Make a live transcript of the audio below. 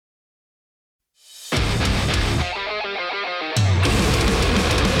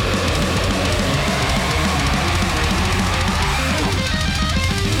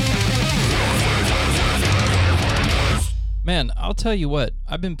Man, I'll tell you what,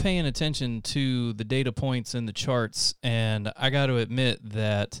 I've been paying attention to the data points in the charts, and I got to admit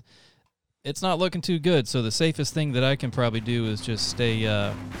that it's not looking too good. So the safest thing that I can probably do is just stay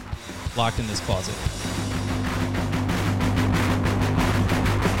locked in this closet.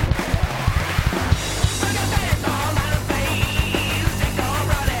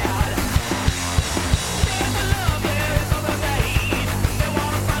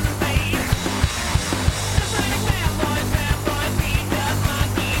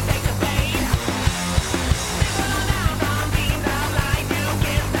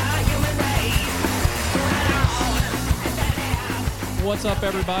 What's up,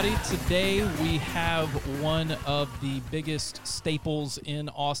 everybody? Today we have one of the biggest staples in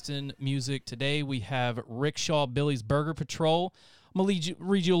Austin music. Today we have Rickshaw Billy's Burger Patrol. I'm going to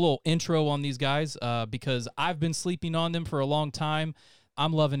read you a little intro on these guys because I've been sleeping on them for a long time.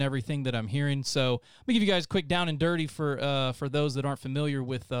 I'm loving everything that I'm hearing. So I'm going to give you guys a quick down and dirty for those that aren't familiar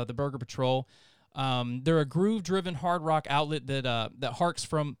with the Burger Patrol. They're a groove-driven hard rock outlet that harks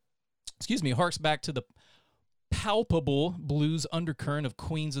back to the palpable blues undercurrent of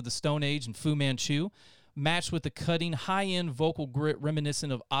Queens of the Stone Age and Fu Manchu, matched with the cutting, high-end vocal grit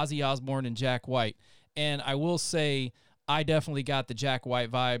reminiscent of Ozzy Osbourne and Jack White. And I will say, I definitely got the Jack White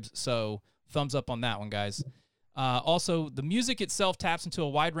vibes, so thumbs up on that one, guys. Also, the music itself taps into a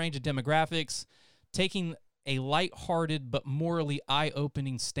wide range of demographics, taking a lighthearted but morally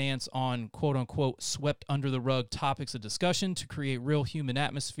eye-opening stance on quote-unquote swept-under-the-rug topics of discussion to create real human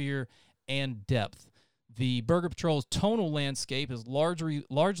atmosphere and depth. The Burger Patrol's tonal landscape is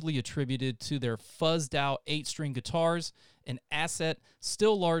largely attributed to their fuzzed-out 8-string guitars, an asset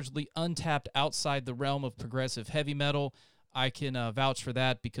still largely untapped outside the realm of progressive heavy metal. I can vouch for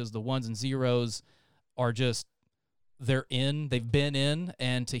that because the ones and zeros are just, they've been in,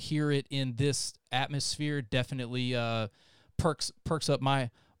 and to hear it in this atmosphere definitely perks up my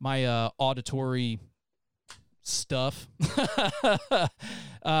auditory stuff.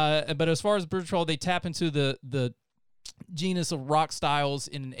 But as far as Burger Patrol, they tap into the genus of rock styles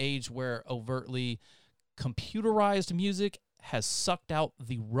in an age where overtly computerized music has sucked out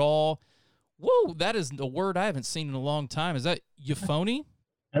the raw. Whoa, that is a word I haven't seen in a long time. Is that euphony?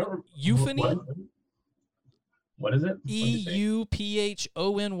 Euphony? What is it? EUPHONY.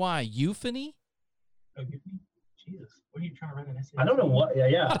 Euphony? Jesus, what are you trying to write an essay? I don't know what.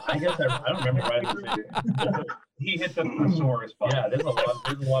 Yeah. I guess I don't remember writing this. He hit the thesaurus button. Yeah, there's a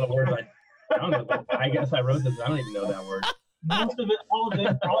lot of words. I don't know. I guess I wrote this. I don't even know that word. Most of it, all of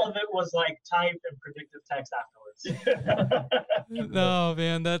it was like type and predictive text afterwards. No,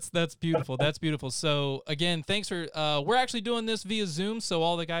 man, that's beautiful. That's beautiful. So again, thanks for. We're actually doing this via Zoom, so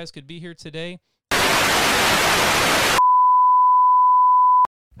all the guys could be here today.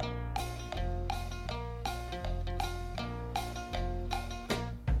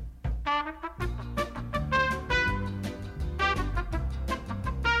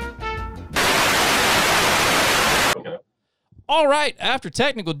 All right, after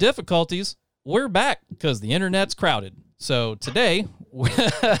technical difficulties, we're back because the internet's crowded. So today,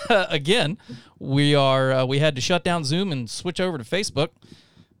 again, we had to shut down Zoom and switch over to Facebook.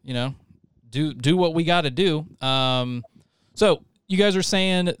 You know, do what we got to do. So you guys are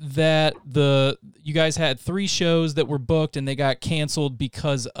saying that you guys had 3 shows that were booked and they got canceled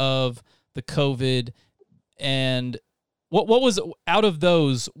because of the COVID. And what was out of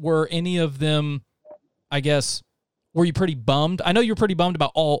those? Were any of them, I guess? Were you pretty bummed? I know you were pretty bummed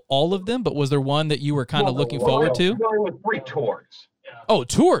about all of them, but was there one that you were kind of looking forward to? Going with 3 tours. Yeah. Oh,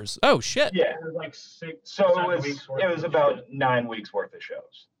 tours! Oh, shit! Yeah, It was like 6. so Seven weeks worth it was of about shit. 9 weeks worth of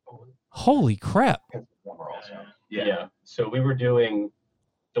shows. Holy crap! Yeah. So we were doing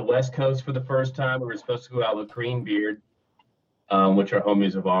the West Coast for the first time. We were supposed to go out with Greenbeard, which are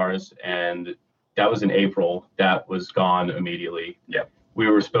homies of ours, and that was in April. That was gone immediately. Yeah. We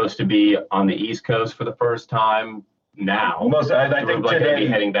were supposed to be on the East Coast for the first time. Now, Almost, I we're think like gonna be today.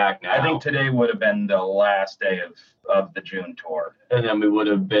 heading back now. I think today would have been the last day of the June tour. And then we would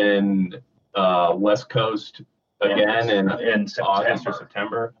have been West Coast again in August or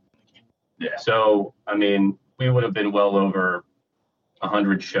September. Yeah. So, I mean, we would have been well over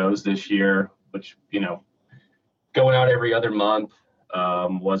 100 shows this year, which, going out every other month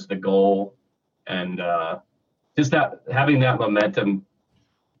was the goal. And just that having that momentum,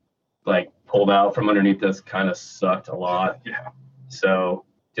 pulled out from underneath us kind of sucked a lot. Yeah. So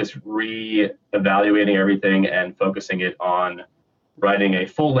just re-evaluating everything and focusing it on writing a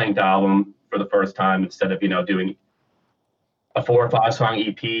full-length album for the first time instead of, doing a 4 or 5 song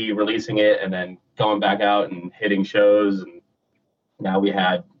EP, releasing it, and then going back out and hitting shows. And now we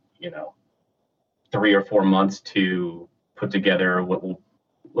had, 3 or 4 months to put together what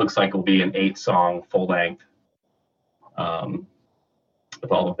looks like will be an 8-song full length,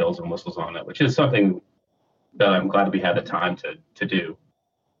 with all the bells and whistles on it, which is something that I'm glad we had the time to do.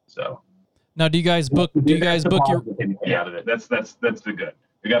 So Now, do you guys book your? Out of it. That's the good.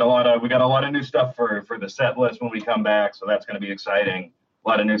 We got a lot of new stuff for the set list when we come back, so that's going to be exciting. A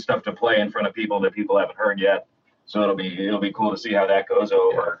lot of new stuff to play in front of people that people haven't heard yet. So it'll be cool to see how that goes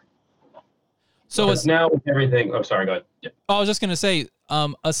over. So it's now with everything. Oh, sorry. Go ahead. Yeah. I was just gonna say,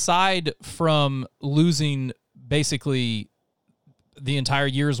 aside from losing basically the entire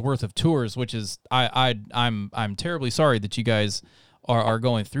year's worth of tours, which is I'm terribly sorry that you guys are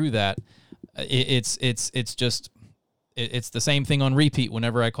going through that. It's the same thing on repeat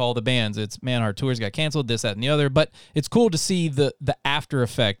whenever I call the bands. It's, man, our tours got canceled, this, that, and the other. But it's cool to see the after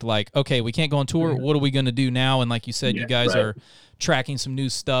effect. Like, okay, we can't go on tour. What are we going to do now? And like you said, you guys are tracking some new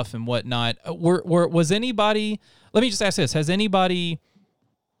stuff and whatnot. Was anybody, let me just ask this, has anybody,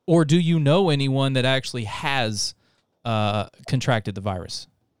 or do you know anyone that actually has contracted the virus?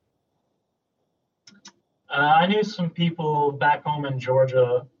 I knew some people back home in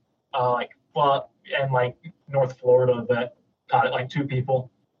Georgia, and like North Florida that got it, like 2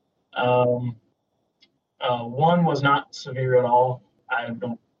 people. One was not severe at all. I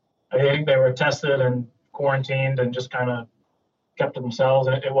think they were tested and quarantined and just kind of kept to themselves,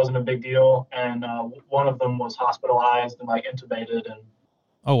 and it wasn't a big deal. And one of them was hospitalized and like intubated and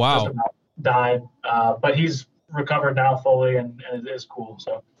Oh, wow. just about died. But he's recovered now fully and it is cool.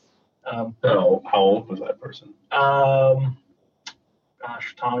 So. So how old was that person?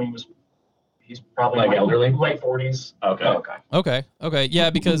 Tommy he's probably Like elderly? late 40s. Okay. Yeah,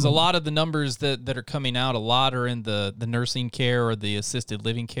 because a lot of the numbers that are coming out, a lot are in the nursing care or the assisted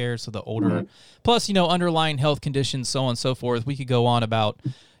living care. So the older, plus, underlying health conditions, so on and so forth. We could go on about,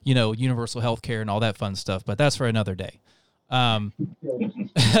 universal health care and all that fun stuff, but that's for another day.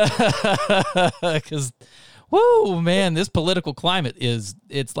 Because, whoa, man, this political climate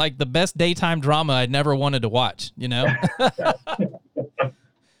it's like the best daytime drama I'd never wanted to watch,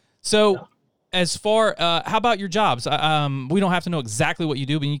 So as far, how about your jobs? We don't have to know exactly what you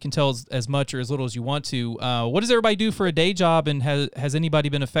do, but you can tell as much or as little as you want to. What does everybody do for a day job, and has anybody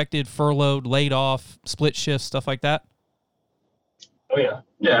been affected, furloughed, laid off, split shifts, stuff like that? Oh yeah.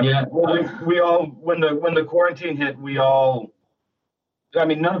 Yeah. Well, we all, when the quarantine hit, none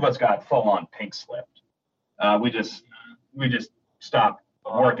of us got full on pink slipped. We just stopped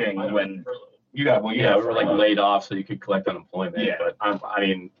working when you got, we were like laid off so you could collect unemployment. Yeah. But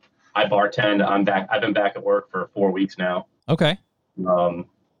I bartend. I've been back at work for 4 weeks now. Okay.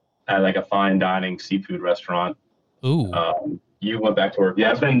 At like a fine dining seafood restaurant. Ooh. You went back to work.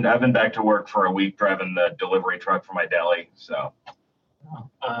 Yeah, I've been back to work for a week driving the delivery truck for my deli. So.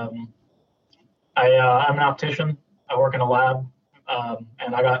 I'm an optician. I work in a lab,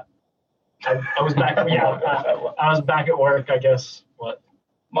 and I was back. I was back at work. I guess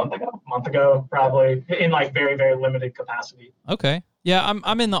month ago, probably in like very, very limited capacity. Okay. Yeah,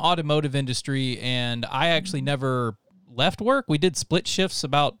 I'm in the automotive industry, and I actually never left work. We did split shifts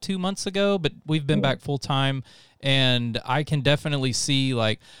about 2 months ago, but we've been back full time, and I can definitely see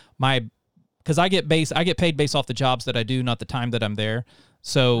like because I get paid based off the jobs that I do, not the time that I'm there.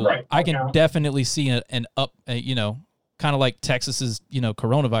 So I can definitely see an up, kind of like Texas's,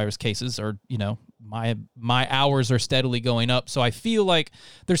 coronavirus cases, or, my hours are steadily going up. So I feel like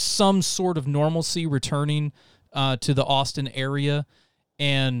there's some sort of normalcy returning to the Austin area.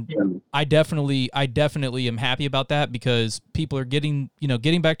 And I definitely am happy about that, because people are getting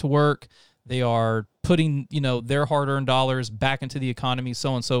back to work. They are putting, their hard-earned dollars back into the economy, so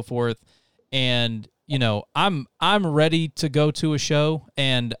on and so forth. And, I'm ready to go to a show,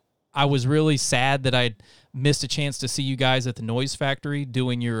 and I was really sad that I missed a chance to see you guys at the Noise Factory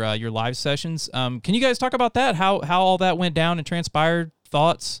doing your live sessions. Can you guys talk about that? How all that went down and transpired?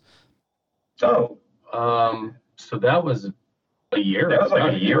 Thoughts? So that was a year. That was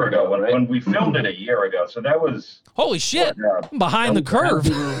like a year ago when we filmed it a year ago. So that was holy shit! I'm behind the curve.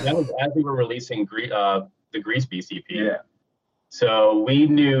 That was as we were releasing the Grease BCP. Yeah. So we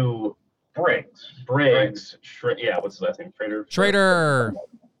knew Briggs. What's his last name? Schrader.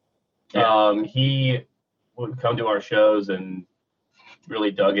 He would come to our shows and really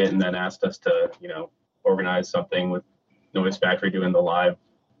dug it, and then asked us to, organize something with Noise Factory doing the live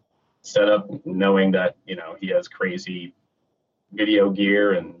setup, knowing that, he has crazy video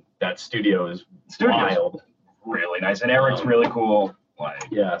gear and that studio is wild. Really nice. And Eric's really cool.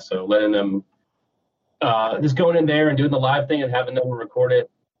 Yeah, so letting them just going in there and doing the live thing and having them record it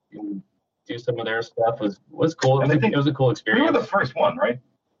and do some of their stuff was cool. It was a cool experience. We were the first one, right?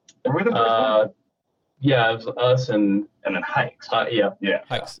 Were we the first one? Yeah, it was us and then Hikes. yeah.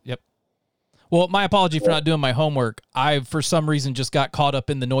 Hikes. Yep. Well, my apology for not doing my homework. I, for some reason, just got caught up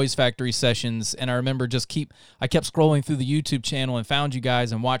in the Noise Factory sessions, and I remember I kept scrolling through the YouTube channel and found you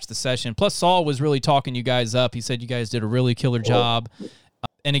guys and watched the session. Plus, Saul was really talking you guys up. He said you guys did a really killer job.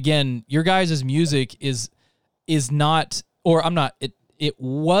 And again, your guys' music is not, or I'm not, it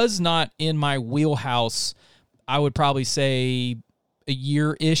was not in my wheelhouse, I would probably say a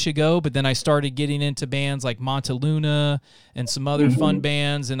year-ish ago, but then I started getting into bands like Montaluna and some other fun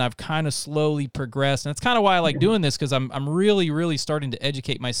bands, and I've kind of slowly progressed. And that's kind of why I like doing this, because I'm really, really starting to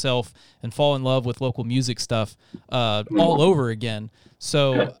educate myself and fall in love with local music stuff all over again.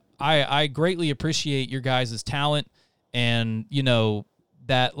 So I greatly appreciate your guys' talent and, you know,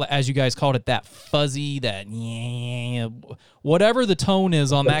 that, as you guys called it, that fuzzy, that whatever the tone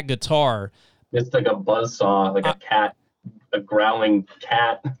is on that guitar. It's like a buzzsaw, like a cat. A growling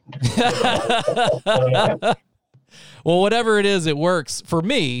cat. Well, whatever it is, it works for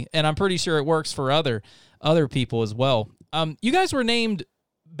me, and I'm pretty sure it works for other people as well. You guys were named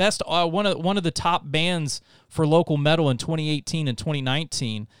best one of the top bands for local metal in 2018 and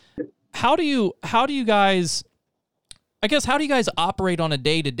 2019. How do you guys, I guess, how do you guys operate on a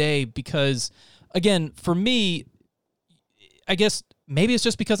day-to-day? Because again, for me, I guess maybe it's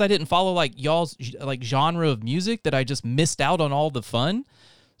just because I didn't follow like y'all's like genre of music that I just missed out on all the fun.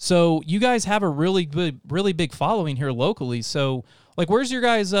 So you guys have a really big following here locally. So like, where's your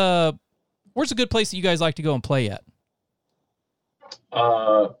guys? Where's a good place that you guys like to go and play at?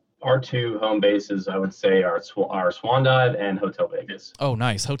 Our two home bases, I would say, are Swan Dive and Hotel Vegas. Oh,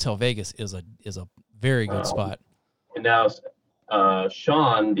 nice. Hotel Vegas is a very good spot. And now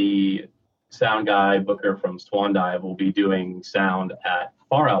Sean, the sound guy booker from Swan Dive, will be doing sound at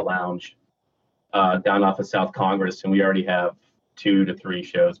Far Out Lounge down off of South Congress, and we already have 2 to 3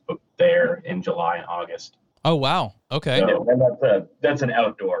 shows booked there in July and August. Oh wow, okay. So, and that's an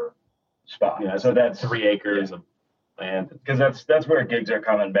outdoor spot. Yeah, so that's 3 acres of land. Because that's where gigs are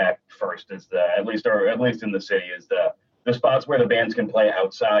coming back first. Is at least in the city, is the spots where the bands can play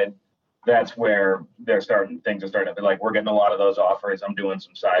outside. That's where things are starting to be like, we're getting a lot of those offers. I'm doing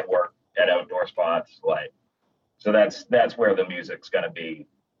some side work at outdoor spots, like, so that's where the music's going to be.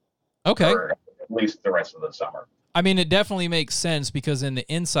 Okay. For at least the rest of the summer. I mean, it definitely makes sense because in the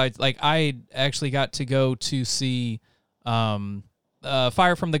inside, like I actually got to go to see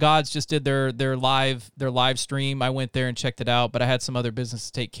Fire from the Gods just did their live stream. I went there and checked it out, but I had some other business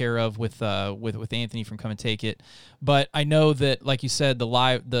to take care of with Anthony from Come and Take It. But I know that, like you said, the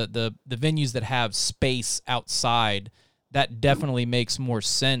venues that have space outside, that definitely makes more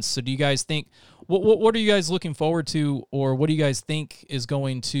sense. So do you guys think, what are you guys looking forward to, or what do you guys think is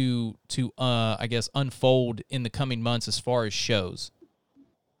going to I guess unfold in the coming months as far as shows?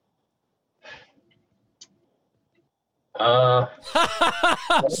 Uh,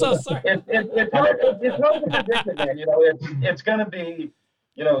 I'm so sorry. It's hard to predict it, man. You know, it's going to be,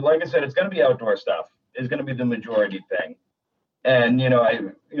 you know, like I said, it's going to be outdoor stuff. Is going to be the majority thing, and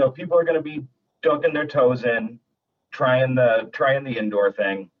people are going to be dunking their toes in, trying the indoor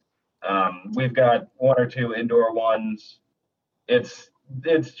thing. We've got 1 or 2 indoor ones. It's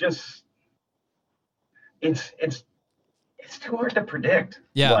too hard to predict.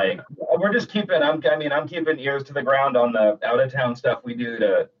 Yeah. Like, we're just I'm keeping ears to the ground on the out of town stuff we do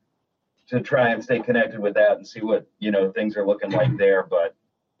to try and stay connected with that and see what, things are looking like there. But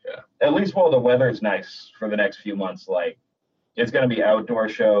yeah, at least while the weather's nice for the next few months, like, it's going to be outdoor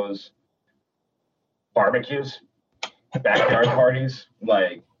shows, barbecues, backyard parties,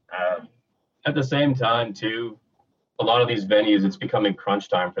 like, at the same time too, a lot of these venues, it's becoming crunch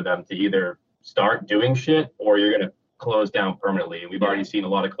time for them to either start doing shit or you're going to close down permanently. We've already seen a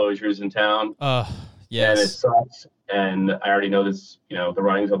lot of closures in town. Yes. And it sucks. And I already know this, the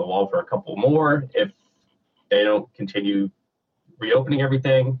writing's on the wall for a couple more if they don't continue reopening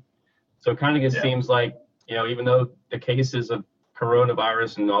everything. So it kind of just seems like, even though the cases of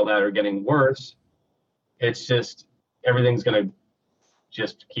coronavirus and all that are getting worse, it's just everything's going to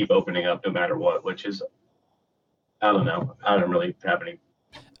just keep opening up no matter what, which is, I don't know. I don't really have any.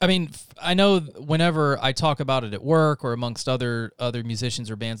 I mean, I know whenever I talk about it at work or amongst other musicians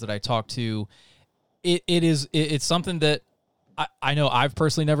or bands that I talk to, it's something that I know I've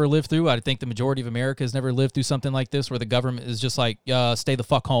personally never lived through. I think the majority of America has never lived through something like this, where the government is just like, stay the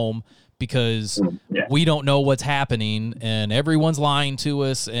fuck home because we don't know what's happening and everyone's lying to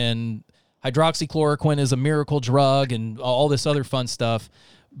us, and hydroxychloroquine is a miracle drug and all this other fun stuff.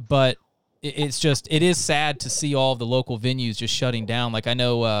 But it is sad to see all of the local venues just shutting down. Like I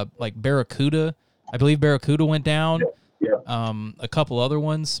know, like Barracuda, I believe Barracuda went down. Yeah. A couple other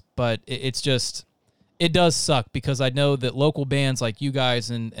ones, but it's It does suck because I know that local bands like you guys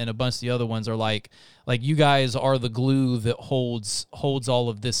and a bunch of the other ones are like you guys are the glue that holds all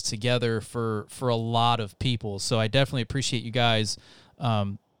of this together for a lot of people. So I definitely appreciate you guys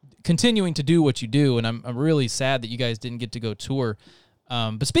continuing to do what you do, and I'm really sad that you guys didn't get to go tour.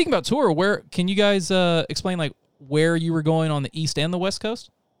 But speaking about tour, where can you guys explain like where you were going on the East and the West Coast?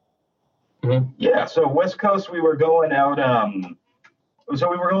 Mm-hmm. Yeah, so West Coast, we were going out. So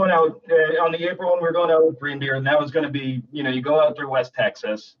we were going out on the April one. We were going out with Reindeer, and that was going to be, you go out through West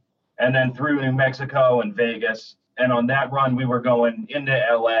Texas, and then through New Mexico and Vegas. And on that run, we were going into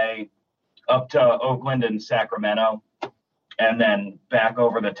LA, up to Oakland and Sacramento, and then back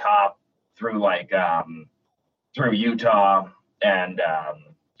over the top through through Utah and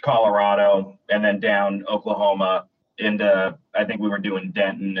Colorado, and then down Oklahoma into, I think we were doing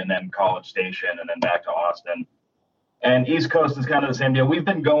Denton and then College Station and then back to Austin. And East Coast is kind of the same deal. We've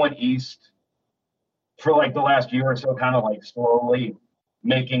been going east for like the last year or so, kind of like slowly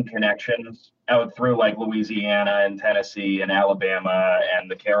making connections out through like Louisiana and Tennessee and Alabama and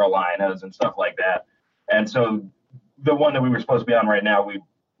the Carolinas and stuff like that. And so the one that we were supposed to be on right now,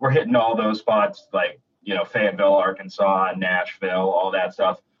 we're hitting all those spots like, Fayetteville, Arkansas, Nashville, all that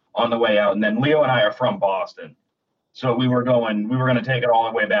stuff on the way out. And then Leo and I are from Boston. So we were going to take it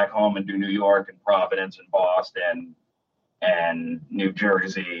all the way back home and do New York and Providence and Boston and New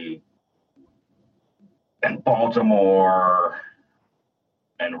Jersey and Baltimore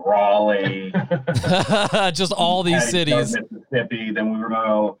and Raleigh. Just all these cities. Mississippi.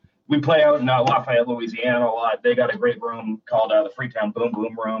 Then we play out in Lafayette, Louisiana a lot. They got a great room called the Freetown Boom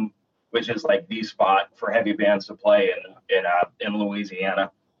Boom Room, which is like the spot for heavy bands to play in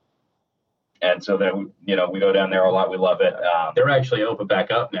Louisiana. And so then, we go down there a lot. We love it. They're actually open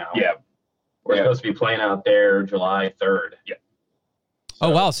back up now. Yeah. We're supposed to be playing out there July 3rd. Yeah. So, oh,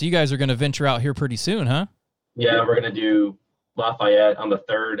 wow. So you guys are going to venture out here pretty soon, huh? Yeah, we're going to do Lafayette on the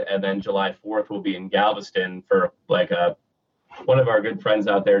 3rd, and then July 4th we'll be in Galveston for like one of our good friends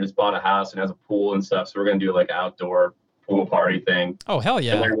out there just bought a house and has a pool and stuff. So we're going to do like outdoor pool party thing. Oh, hell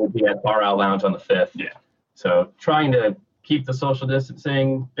yeah. And then we'll be at Bar Out Lounge on the 5th. Yeah. So trying to keep the social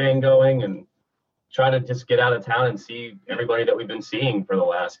distancing thing going and try to just get out of town and see everybody that we've been seeing for the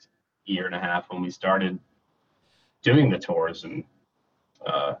last year and a half when we started doing the tours and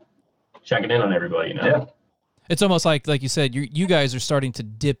checking in on everybody, Yeah. It's almost like you said, you guys are starting to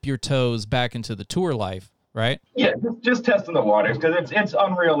dip your toes back into the tour life, right? Yeah, just testing the waters, because it's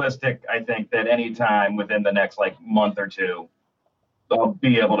unrealistic, I think, that any time within the next like month or two they'll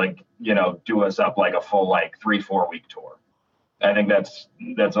be able to, do us up like a full like 3-4 week tour. I think that's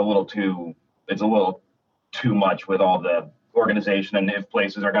a little too much with all the organization and if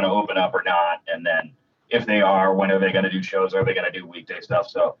places are going to open up or not, and then if they are, when are they going to do shows? Are they going to do weekday stuff?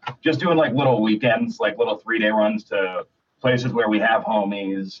 So just doing like little weekends, like little 3-day runs to places where we have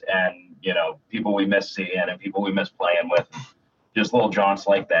homies and people we miss seeing and people we miss playing with, just little jaunts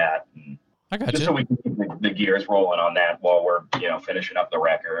like that. And I got just you. so we can keep the gears rolling on that while we're finishing up the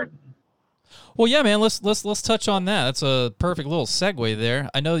record. Well, yeah, man. Let's touch on that. That's a perfect little segue there.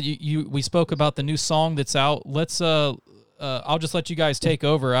 I know we spoke about the new song that's out. Let's I'll just let you guys take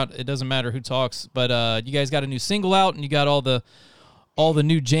over. It doesn't matter who talks, but you guys got a new single out and you got all the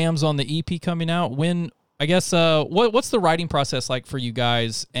new jams on the EP coming out. When I guess what's the writing process like for you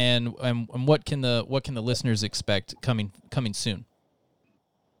guys, and what can the listeners expect coming soon?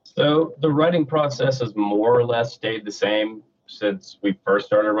 So the writing process has more or less stayed the same since we first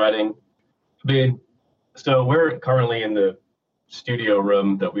started writing. So we're currently in the studio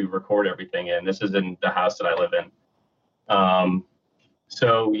room that we record everything in. This is in the house that I live in.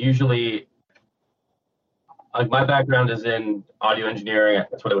 So usually, like my background is in audio engineering.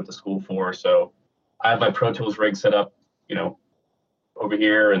 That's what I went to school for. So I have my Pro Tools rig set up, over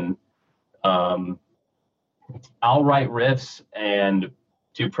here, and I'll write riffs and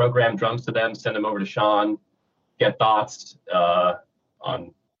do program drums to them, send them over to Sean, get thoughts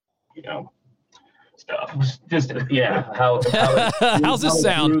on, stuff. Just how how's this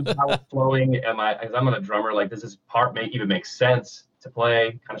sound? How it's flowing? Because I'm not a drummer. Like, does this part even make sense to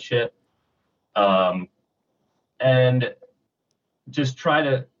play? Kind of shit. And just try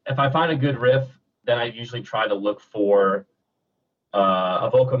to. If I find a good riff, then I usually try to look for a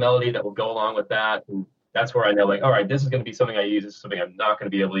vocal melody that will go along with that. And that's where I know, like, all right, this is going to be something I use. This is something I'm not going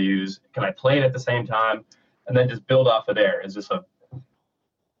to be able to use. Can I play it at the same time? And then just build off of there. Is this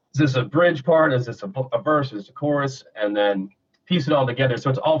a bridge part? Is this a verse? Is this a chorus? And then piece it all together. So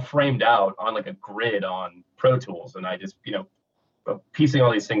it's all framed out on like a grid on Pro Tools. And I just, piecing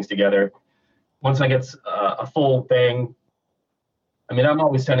all these things together. Once I get a full thing, I mean, I'm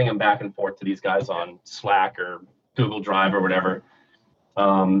always sending them back and forth to these guys on Slack or Google Drive or whatever.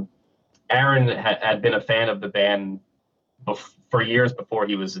 Aaron had been a fan of the band for years before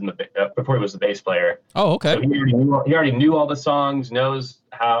he was before he was the bass player. Oh, okay. So he already knew all the songs, knows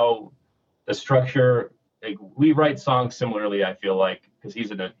how the structure. Like, we write songs similarly, I feel like, because he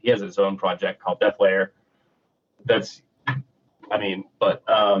has his own project called Death Layer.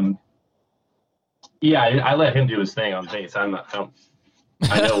 Yeah, I let him do his thing on bass. I know.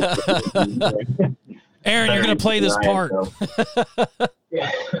 Aaron, you're gonna play this part.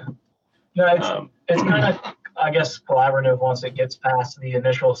 Yeah. No, it's kind of, I guess, collaborative once it gets past the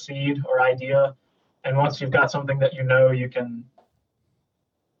initial seed or idea, and once you've got something that you can,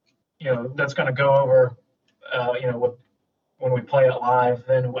 that's going to go over, when we play it live,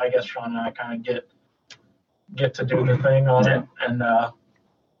 then I guess Sean and I kind of get to do the thing on it, and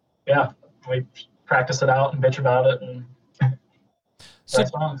we practice it out and bitch about it and write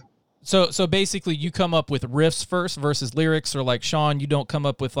songs. So basically, you come up with riffs first versus lyrics, or like Sean, you don't come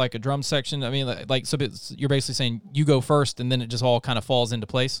up with like a drum section. I mean, so you're basically saying you go first, and then it just all kind of falls into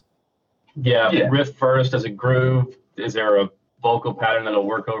place. Yeah, riff first as a groove. Is there a vocal pattern that'll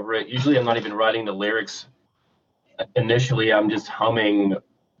work over it? Usually, I'm not even writing the lyrics. Initially, I'm just humming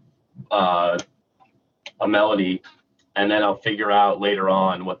a melody, and then I'll figure out later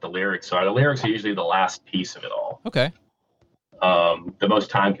on what the lyrics are. The lyrics are usually the last piece of it all. Okay. The most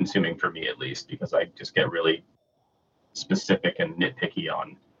time consuming for me, at least, because I just get really specific and nitpicky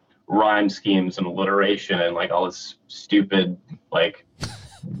on rhyme schemes and alliteration and like all this stupid like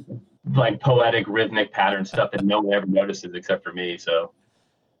poetic rhythmic pattern stuff that no one ever notices except for me. So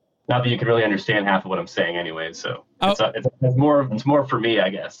not that you can really understand half of what I'm saying anyway. So it's more for me, I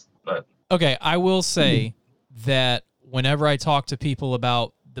guess. But okay, I will say that whenever I talk to people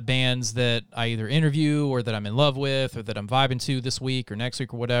about the bands that I either interview or that I'm in love with or that I'm vibing to this week or next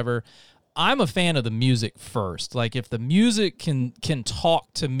week or whatever, I'm a fan of the music first. Like, if the music can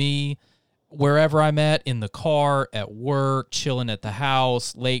talk to me wherever I'm at, in the car, at work, chilling at the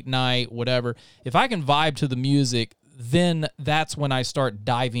house, late night, whatever, if I can vibe to the music, then that's when I start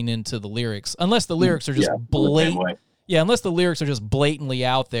diving into the lyrics. Unless the lyrics are just blatant. Yeah, unless the lyrics are just blatantly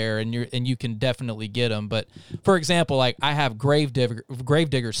out there and you can definitely get them. But for example, like, I have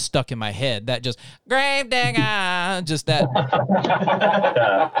Gravedigger stuck in my head. That just Gravedigger, just that.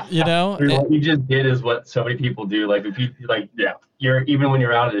 What you just did is what so many people do. Like, if you you're even when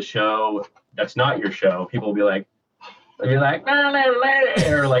you're out at a show that's not your show, people will be like, you're like,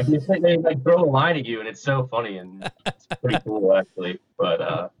 or like they like throw a line at you, and it's so funny and it's pretty cool actually.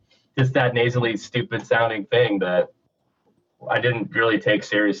 But just that nasally stupid sounding thing that I didn't really take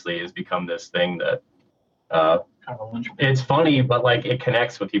seriously has become this thing that it's funny, but like it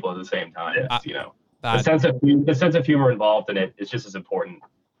connects with people at the same time. The sense of humor involved in it is just as important,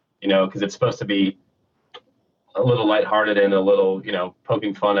 because it's supposed to be a little lighthearted and a little,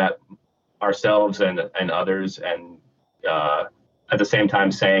 poking fun at ourselves and others, and at the same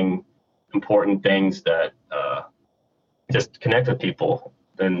time saying important things that just connect with people.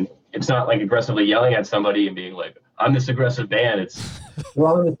 And it's not like aggressively yelling at somebody and being like, I'm this aggressive band. It's we're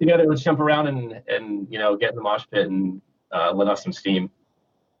all in this together. Let's jump around and get in the mosh pit and let off some steam.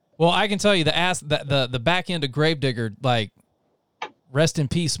 Well, I can tell you the back end of Gravedigger, like, rest in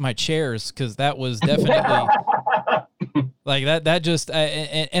peace my chairs, because that was definitely like that just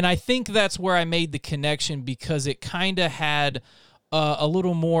and I think that's where I made the connection, because it kind of had a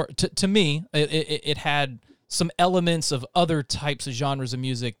little more to me. It had some elements of other types of genres of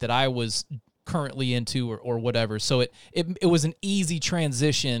music that I was currently into or whatever. So it was an easy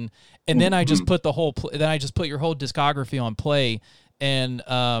transition, and then I just put your whole discography on play. And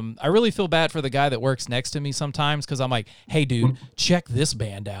I really feel bad for the guy that works next to me sometimes, because I'm like, hey dude, check this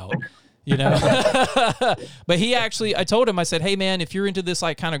band out. But I told him, I said, hey man, if you're into this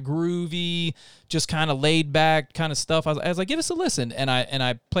like kind of groovy, just kind of laid back kind of stuff, I was like, give us a listen. And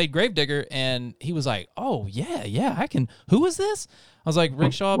I played Gravedigger, and he was like, oh yeah, I can. Who is this? I was like,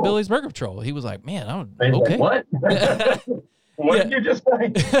 Rick Shaw, Billy's Burger Patrol. He was like, man, okay. Like, what? What did you just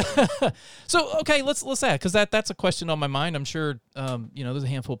say? So, okay, let's add, because that's a question on my mind. I'm sure, there's a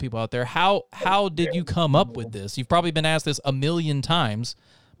handful of people out there. How did you come up with this? You've probably been asked this a million times,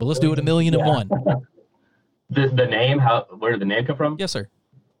 but let's do it 1,000,001. The name, where did the name come from? Yes, sir.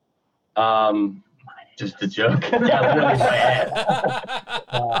 Just a joke.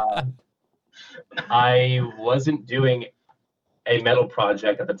 I wasn't doing a metal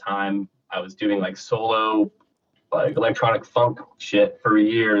project at the time. I was doing like solo, like electronic funk shit for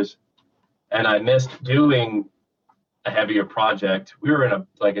years, and I missed doing a heavier project. We were in a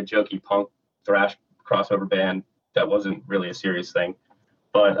jokey punk thrash crossover band that wasn't really a serious thing.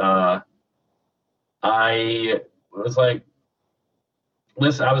 But I was like,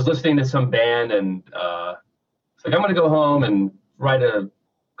 I was listening to some band, and it's like, I'm gonna go home and write a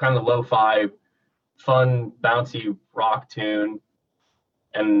kind of lo-fi, fun, bouncy rock tune,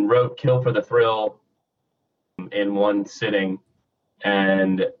 and wrote "Kill for the Thrill" in one sitting.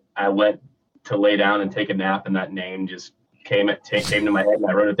 And I went to lay down and take a nap, and that name just came to my head, and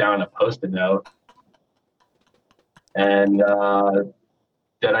I wrote it down on a Post-it note. And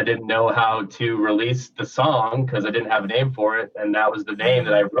then I didn't know how to release the song because I didn't have a name for it, and that was the name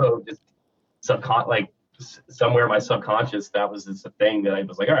that I wrote. Just somewhere in my subconscious, that was just a thing that I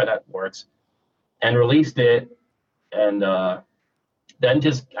was like, all right, that works, and released it. And then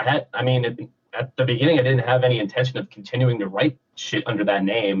at the beginning, I didn't have any intention of continuing to write shit under that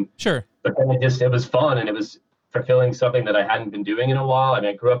name. Sure. But then it was fun, and it was fulfilling something that I hadn't been doing in a while. I mean,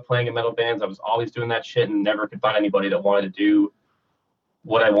 I grew up playing in metal bands. I was always doing that shit and never could find anybody that wanted to do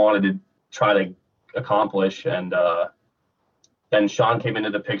what I wanted to try to accomplish. And then Sean came into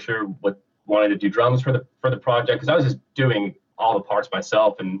the picture with wanting to do drums for the project, because I was just doing all the parts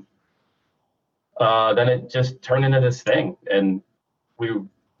myself. And then it just turned into this thing. And we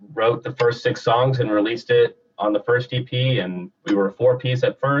wrote the first 6 songs and released it on the first EP. And we were a 4-piece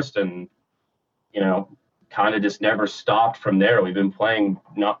at first, and, kind of just never stopped from there. We've been playing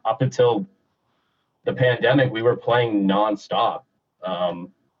up until the pandemic. We were playing nonstop.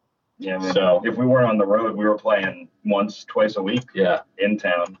 So if we weren't on the road, we were playing once, twice a week. Yeah. In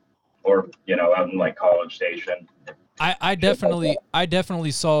town, or out in like College Station. I definitely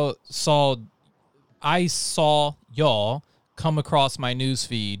saw y'all come across my news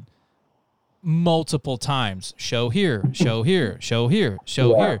feed multiple times. Show here, show here, show here,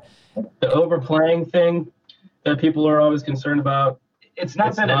 show here. The overplaying thing that people are always concerned about. It's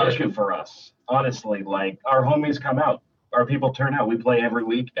not an issue for us, honestly. Like, our homies come out, our people turn out. We play every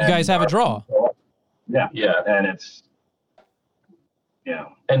week. You guys have a draw. Yeah. And it's,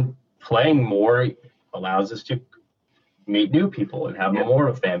 And playing more allows us to meet new people and have more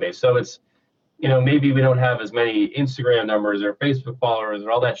of a fan base. So it's, maybe we don't have as many Instagram numbers or Facebook followers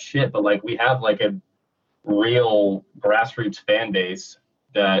or all that shit, but like we have like a real grassroots fan base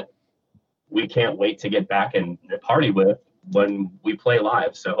that we can't wait to get back and party with when we play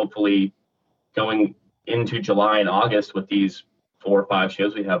live. So hopefully going into July and August with these 4 or 5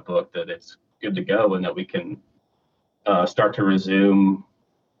 shows we have booked, that it's good to go and that we can start to resume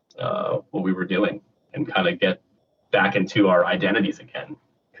what we were doing and kind of get back into our identities again.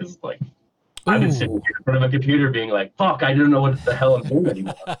 Because I've been sitting here in front of a computer being like, fuck, I don't know what the hell I'm doing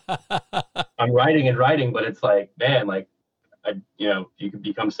anymore. I'm writing, but it's like, man, you can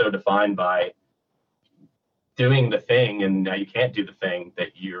become so defined by doing the thing, and now you can't do the thing that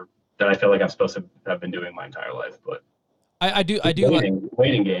I feel like I'm supposed to have been doing my entire life. But I do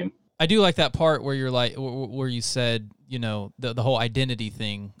waiting game. I do like that part where you're like, where you said, the whole identity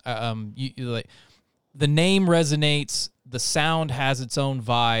thing. You like, the name resonates, the sound has its own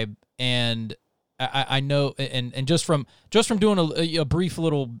vibe, and I know, and just from doing a brief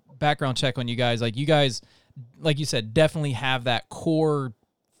little background check on you guys, like you said, definitely have that core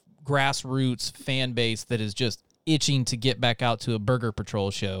grassroots fan base that is just itching to get back out to a Burger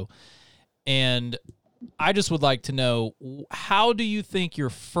Patrol show. And I just would like to know, how do you think your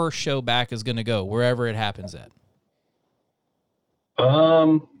first show back is going to go, wherever it happens at? I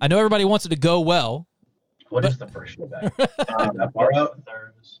know everybody wants it to go well. What is the first show back?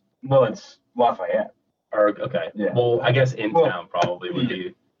 Well, it's Lafayette. Okay. Yeah. Well, I guess in town probably would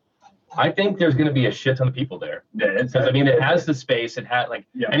be. I think there's going to be a shit ton of people there. Yeah, because it has the space. It had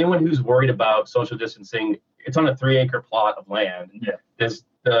anyone who's worried about social distancing. It's on a 3-acre plot of land. Yeah. There's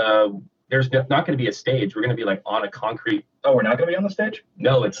not going to be a stage. We're going to be on a concrete. Oh, we're not going to be on the stage?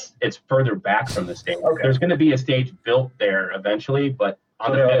 No, it's further back from the stage. Okay. There's going to be a stage built there eventually, but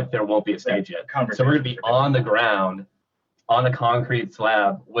on the 5th there won't be a stage yet. So we're going to be on the ground, on a concrete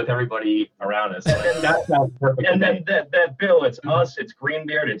slab with everybody around us. That sounds perfect. And then that bill, it's us, it's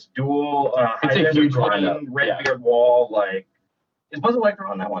Greenbeard, it's Dual, it's a huge lineup. Redbeard Wall. Is Buzz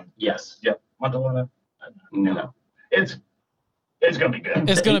Electro on that one? Yes. Yep. Montalona? No. It's gonna be good.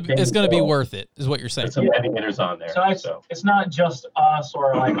 It's gonna be worth it, is what you're saying. There's some heavy hitters on there. So it's not just us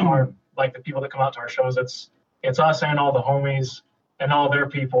or the people that come out to our shows. It's us and all the homies and all their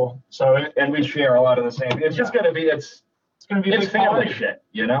people. So and we share a lot of the same. It's just gonna be it's family party. shit,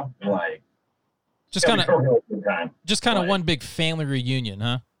 Just kind of one big family reunion,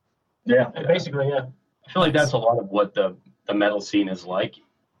 huh? Yeah. Basically, yeah. I feel like that's a lot of what the metal scene is like,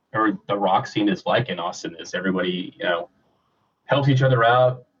 or the rock scene is like in Austin. Is everybody helps each other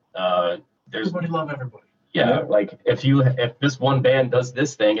out. Everybody love everybody. Yeah, like if this one band does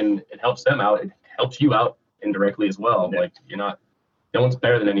this thing and it helps them out, it helps you out indirectly as well. Yeah. Like no one's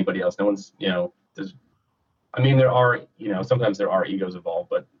better than anybody else. No one's, I mean, there are, sometimes there are egos involved,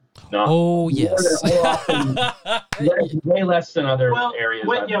 but not. Oh yes. More often, way less than other areas.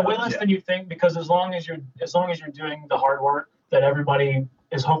 Way less than you think, because as long as you're doing the hard work that everybody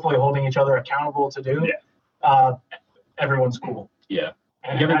is hopefully holding each other accountable to do, everyone's cool. Yeah.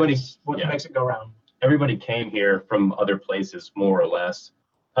 And Everybody- that's what makes it go round. Everybody came here from other places, more or less,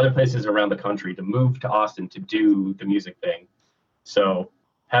 other places around the country to move to Austin to do the music thing. So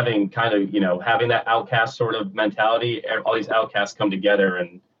having kind of, having that outcast sort of mentality, all these outcasts come together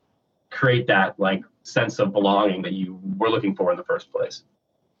and create that like sense of belonging that you were looking for in the first place.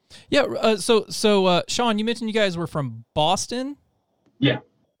 Yeah. So Sean, you mentioned you guys were from Boston. Yeah.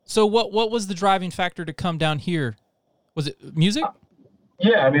 So what was the driving factor to come down here? Was it music?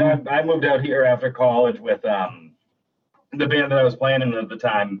 Yeah, I mean, I moved out here after college with the band that I was playing in at the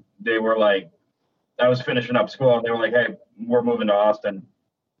time. They were like, I was finishing up school, and they were like, "Hey, we're moving to Austin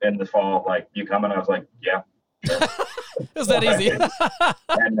in the fall. Like, you coming?" I was like, "Yeah." Is that easy?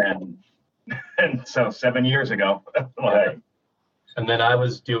 and so 7 years ago, like, And then I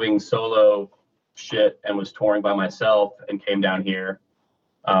was doing solo shit and was touring by myself and came down here.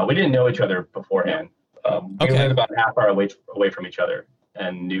 We didn't know each other beforehand. We lived about half hour away from each other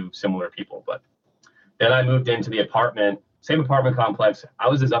and knew similar people. But then I moved into the same apartment complex. I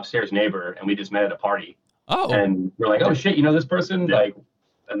was his upstairs neighbor, and we just met at a party. Oh. And we're like, "Oh shit, you know this person?" Yeah. Like,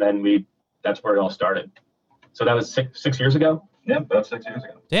 and then that's where it all started. So that was six years ago. yeah, about 6 years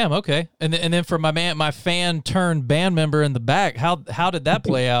ago. Damn. Okay. And then for my fan turned band member in the back, how did that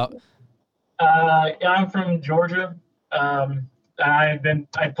play out? I'm from Georgia. I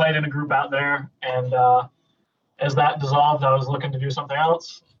played in a group out there, and as that dissolved, I was looking to do something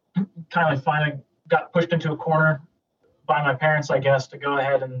else. Kind of finally got pushed into a corner by my parents, I guess, to go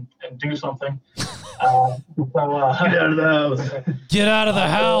ahead and do something. Get out of the house. Get out of the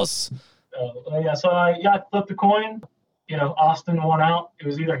house. So I flipped a coin. Austin won out. It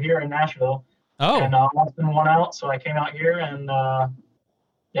was either here or Nashville. Oh. And Austin won out, so I came out here, and I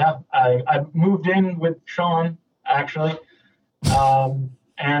moved in with Sean, actually.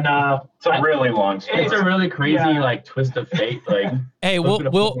 It's a really long story. It's a really crazy like twist of fate. Like, Hey, flipping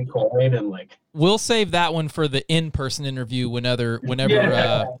a fucking coin and like. we'll save that one for the in-person interview whenever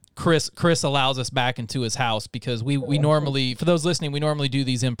Chris allows us back into his house, because we normally, for those listening, we normally do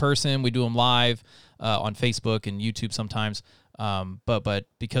these in person. We do them live on Facebook and YouTube sometimes. But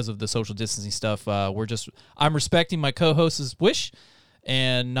because of the social distancing stuff, I'm respecting my co-host's wish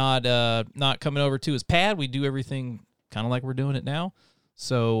and not coming over to his pad. We do everything kind of like we're doing it now.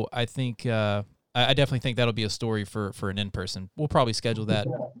 So I think I definitely think that'll be a story for an in-person. We'll probably schedule that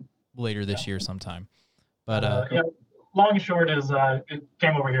later this year sometime. But long and short is it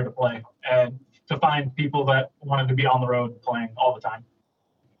came over here to play and to find people that wanted to be on the road playing all the time.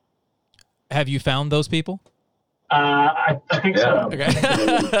 have you found those people? I think so. Okay.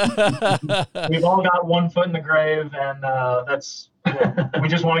 We've all got one foot in the grave, and we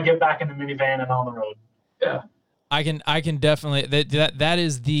just want to get back in the minivan and on the road. Yeah. I can definitely that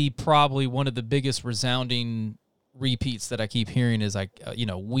is probably one of the biggest resounding repeats that I keep hearing is like,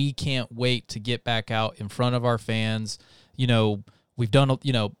 we can't wait to get back out in front of our fans. We've done,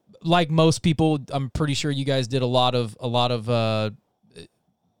 like most people, I'm pretty sure you guys did a lot of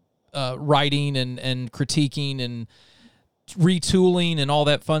writing and critiquing and retooling and all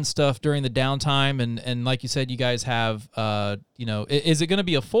that fun stuff during the downtime. And like you said, you guys have, is it going to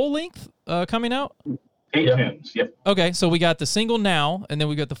be a full length coming out? 8 tunes. Yep. Okay, so we got the single now, and then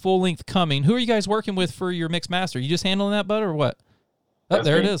we got the full length coming. Who are you guys working with for your mix master? You just handling that, bud, or what? Oh,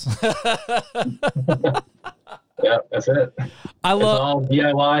 there it is. Yeah, that's it. It's all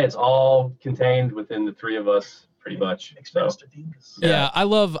DIY. It's all contained within the three of us, pretty much. So, yeah,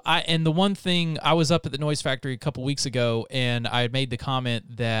 and the one thing, I was up at the Noise Factory a couple weeks ago, and I made the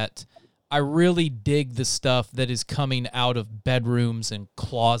comment that I really dig the stuff that is coming out of bedrooms and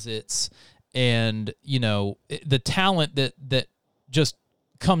closets. And, the talent that just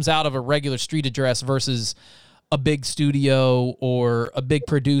comes out of a regular street address versus a big studio or a big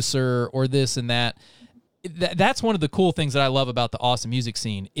producer or this and that. That's one of the cool things that I love about the Austin music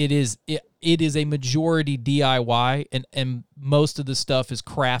scene. It is a majority DIY, and most of the stuff is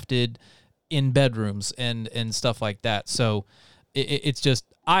crafted in bedrooms and stuff like that. So it's just,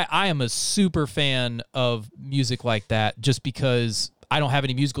 I am a super fan of music like that, just because I don't have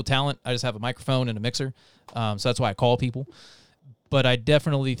any musical talent. I just have a microphone and a mixer. So that's why I call people. But I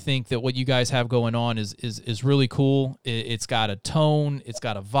definitely think that what you guys have going on is really cool. It's got a tone. It's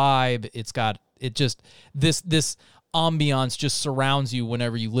got a vibe. it just this ambiance just surrounds you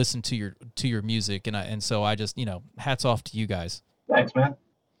whenever you listen to your music, and so I just, hats off to you guys. Thanks, man.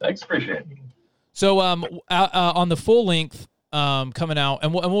 Thanks. Appreciate it. So on the full length coming out,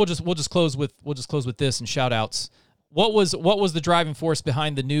 and we'll just close with this and shout outs. What was the driving force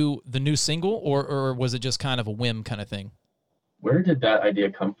behind the new single, or was it just kind of a whim kind of thing? Where did that idea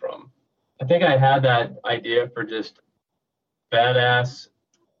come from? I think I had that idea for just badass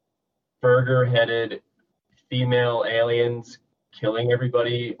burger-headed female aliens killing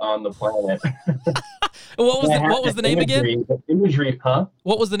everybody on the planet. What was the name again? The imagery, huh?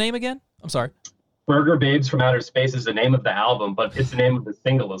 What was the name again? I'm sorry. Burger Babes from Outer Space is the name of the album, but it's the name of the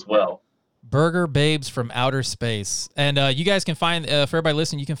single as well. Burger Babes from Outer Space. And you guys can find, for everybody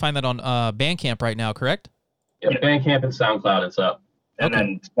listening, you can find that on Bandcamp right now, correct? Yeah, Bandcamp and SoundCloud, it's up. And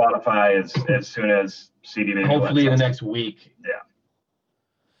then Spotify as soon as CD video. Hopefully in the next week.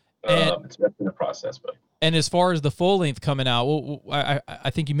 Yeah. It's been in the process, but. And as far as the full length coming out,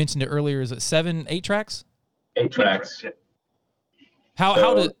 I think you mentioned it earlier. Is it 8 tracks? 8 tracks. Yeah.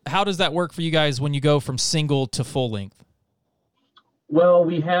 How does that work for you guys when you go from single to full length? Well,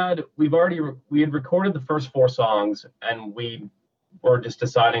 we had recorded the first 4 songs, and we were just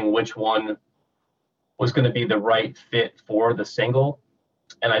deciding which one was going to be the right fit for the single.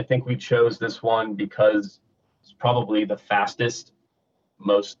 And I think we chose this one because it's probably the fastest,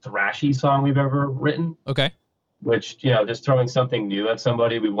 most thrashy song we've ever written. Okay. Which, just throwing something new at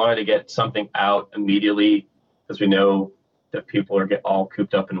somebody, we wanted to get something out immediately because we know that people are all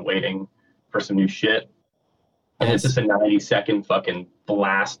cooped up and waiting for some new shit. And it's just a 90-second fucking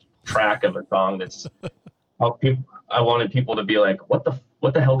blast track of a song that's I wanted people to be like, what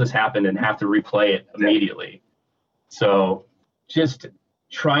the hell just happened, and have to replay it immediately. So just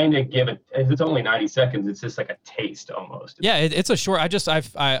trying to give it, if it's only 90 seconds, it's just like a taste almost. Yeah, it's a short, I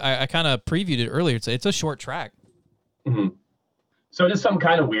kind of previewed it earlier. It's a short track. Mm-hmm. So just something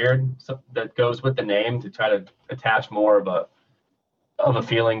kind of weird that goes with the name to try to attach more of a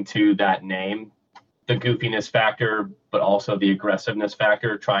feeling to that name. The goofiness factor, but also the aggressiveness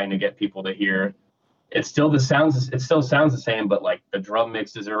factor, trying to get people to hear. It still sounds the same, but like the drum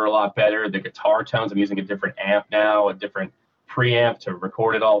mixes are a lot better. The guitar tones, I'm using a different amp now, a different preamp to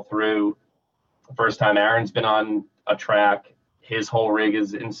record it all through. The first time Aaron's been on a track, his whole rig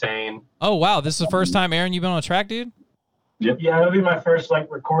is insane. Oh wow, this is the first time, Aaron, you've been on a track, dude? Yep. Yeah, it'll be my first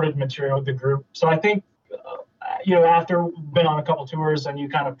recorded material with the group. So I think, after we've been on a couple tours and you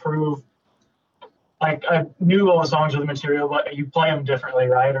kind of prove, I knew all the songs of the material, but you play them differently,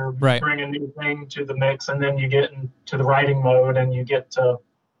 right? Or right. Bring a new thing to the mix, and then you get into the writing mode and you get to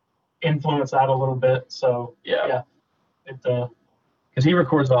influence that a little bit. So yeah. Because he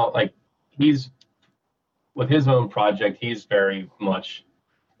records he's with his own project, he's very much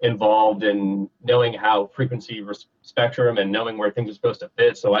involved in knowing how frequency spectrum and knowing where things are supposed to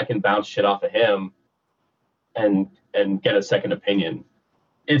fit, so I can bounce shit off of him and get a second opinion.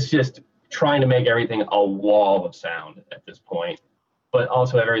 It's just trying to make everything a wall of sound at this point, but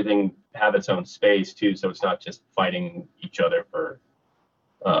also everything have its own space too, so it's not just fighting each other for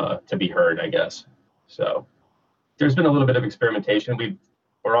to be heard, I guess. So there's been a little bit of experimentation.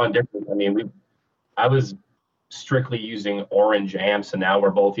 We're on different, I was strictly using orange amps, and now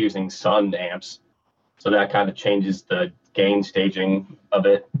we're both using sun amps, so that kind of changes the gain staging of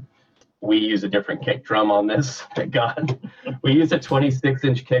it. We use a different kick drum on this. Thank God. We used a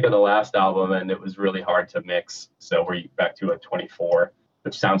 26-inch kick on the last album, and it was really hard to mix, so we're back to a 24,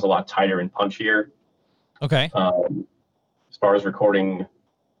 which sounds a lot tighter and punchier. Okay. As far as recording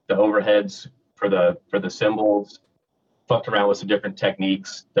the overheads for the cymbals, fucked around with some different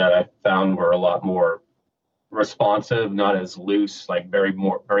techniques that I found were a lot more responsive, not as loose, very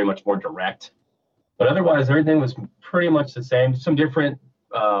much more direct. But otherwise, everything was pretty much the same. Some different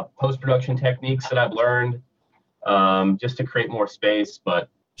post-production techniques that I've learned just to create more space. But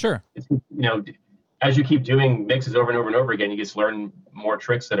sure, it's, as you keep doing mixes over and over and over again, you just learn more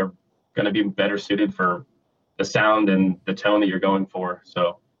tricks that are going to be better suited for the sound and the tone that you're going for.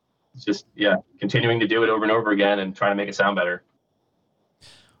 So it's just, continuing to do it over and over again and trying to make it sound better.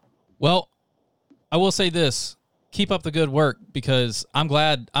 Well, I will say this: keep up the good work, because I'm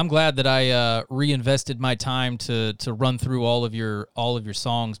glad that I reinvested my time to run through all of your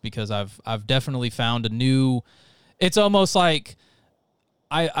songs, because I've definitely found a new. It's almost like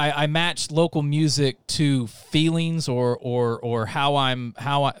I match local music to feelings or how I'm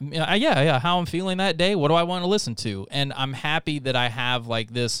feeling that day. What do I want to listen to? And I'm happy that I have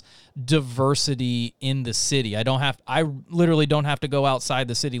this diversity in the city. I literally don't have to go outside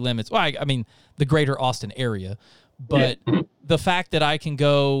the city limits. Well, I mean the greater Austin area, but the fact that I can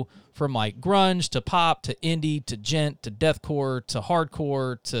go from like grunge to pop to indie to gent to deathcore to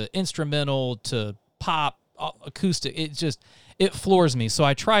hardcore to instrumental to pop, acoustic. It floors me. So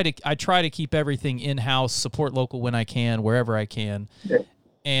I try to keep everything in-house, support local when I can, wherever I can. Yeah.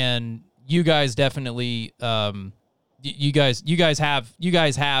 And you guys definitely you guys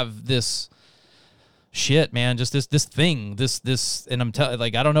have this shit, man, just this thing, this and I'm telling,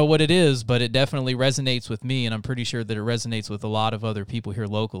 like, I don't know what it is, but it definitely resonates with me, and I'm pretty sure that it resonates with a lot of other people here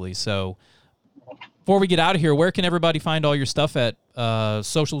locally. So before we get out of here, where can everybody find all your stuff at,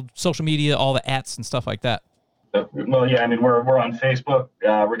 social media, all the ats and stuff like that? Well, yeah, I mean, we're on Facebook,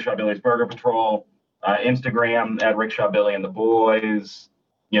 Rickshaw Billy's Burger Patrol, Instagram at Rickshaw Billy and the Boys.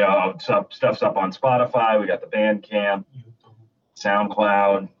 You know, stuff's up on Spotify. We got the Bandcamp,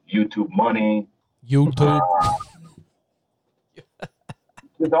 SoundCloud, YouTube Money. YouTube.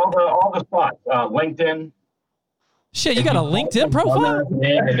 With all the spots. LinkedIn. Shit, you got a LinkedIn profile?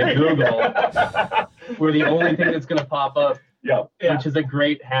 Name into Google. We're the only thing that's going to pop up, Yeah. which is a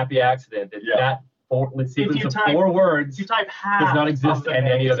great happy accident. That Yeah. that sequence you of type- 4 words If you type half, does not exist in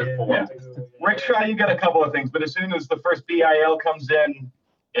any other form. Rickshaw, you got a couple of things, but as soon as the first BIL comes in,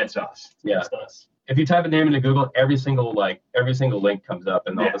 it's us. Yeah. It's us. If you type a name into Google, every single link comes up,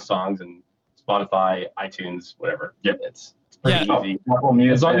 and all Yeah. the songs and Spotify, iTunes, whatever. Yep. It's pretty Yeah. easy. Apple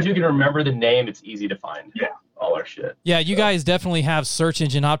Music. As long as you can remember the name, it's easy to find. Yeah. All our shit. Yeah, you guys definitely have search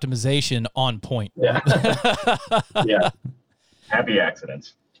engine optimization on point. Yeah. Yeah. Happy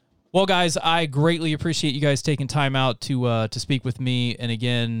accidents. Well, guys, I greatly appreciate you guys taking time out to speak with me. And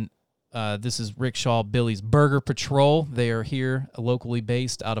again, this is Rickshaw Billy's Burger Patrol. They are here, locally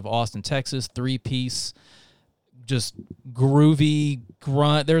based out of Austin, Texas. 3-piece, just groovy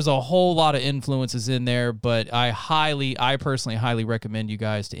grunt. There's a whole lot of influences in there, but I personally highly recommend you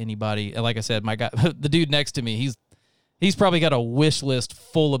guys to anybody. And like I said, my guy, the dude next to me, he's probably got a wish list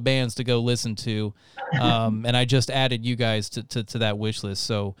full of bands to go listen to. And I just added you guys to that wish list.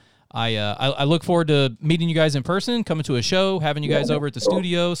 So I look forward to meeting you guys in person, coming to a show, having you guys over at the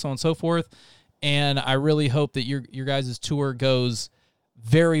studio, so on and so forth. And I really hope that your guys' tour goes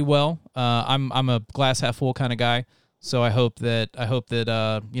very well. I'm a glass half full kind of guy, so I hope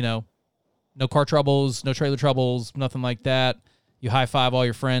that you know, no car troubles, no trailer troubles, nothing like that. You high five all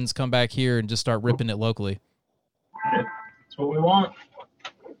your friends, come back here, and just start ripping it locally. That's what we want.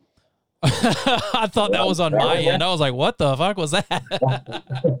 I thought that was on my end. I was like, what the fuck was that? But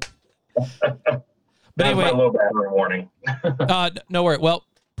That's anyway, my low battery warning. no worry. Well,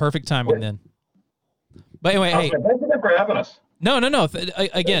 perfect timing then. But anyway, hey, Thank you for having us. no.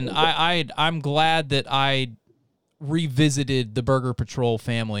 Again, I'm glad that I revisited the Burger Patrol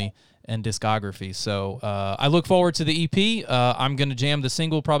family and discography. So I look forward to the EP. I'm gonna jam the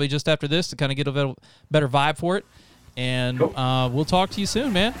single probably just after this to kind of get a better vibe for it. And Cool. we'll talk to you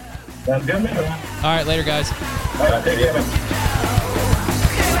soon, man. Sounds good, man. All right, later, guys. All right, take care, man.